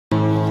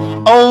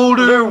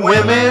older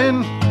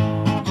women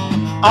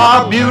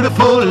are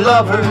beautiful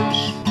lovers.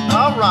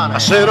 Oh, Ronnie. I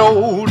said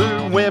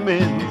older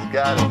women,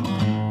 Got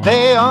it.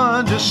 they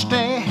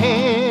understand.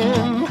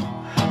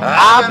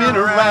 I've been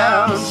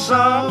around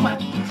some,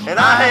 and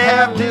I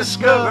have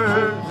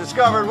discovered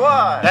Discovered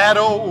what? that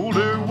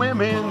older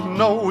women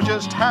know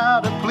just how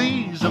to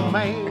please a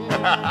man.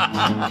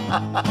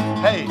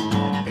 Hey,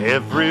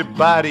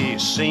 everybody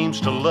seems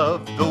to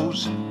love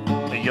those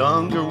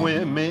younger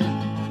women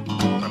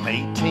from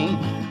 18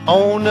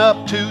 on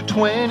up to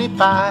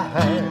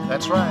 25.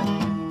 That's right.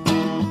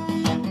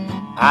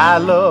 I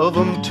love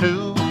them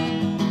too,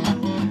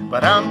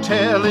 but I'm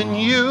telling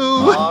you,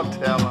 I'll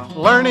tell him.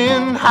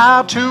 learning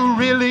how to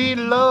really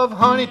love,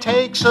 honey,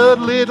 takes a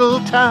little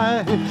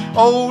time.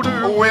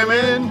 Older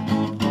women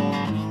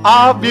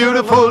are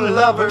beautiful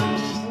lovers.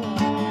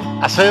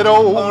 I said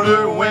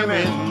older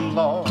women,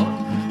 Lord,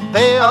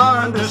 they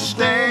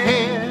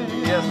understand.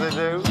 Yes, they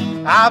do.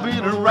 I've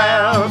been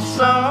around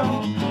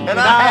some, and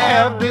I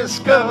have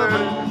discovered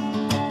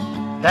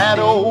that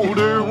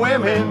older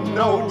women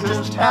know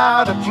just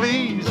how to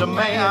please a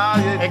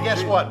man. And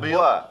guess what, Bill?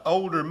 What?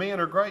 Older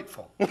men are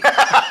grateful. Ronnie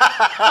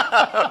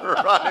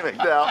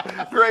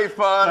McDowell. Great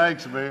fun.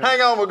 Thanks, man. Hang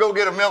on, we'll go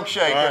get a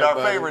milkshake All at right, our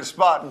buddy. favorite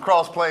spot in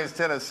Cross Plains,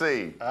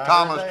 Tennessee.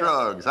 Thomas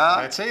Drugs, huh?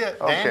 That's it.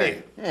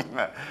 Okay.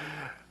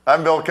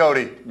 I'm Bill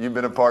Cody. You've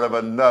been a part of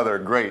another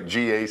great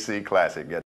GAC Classic.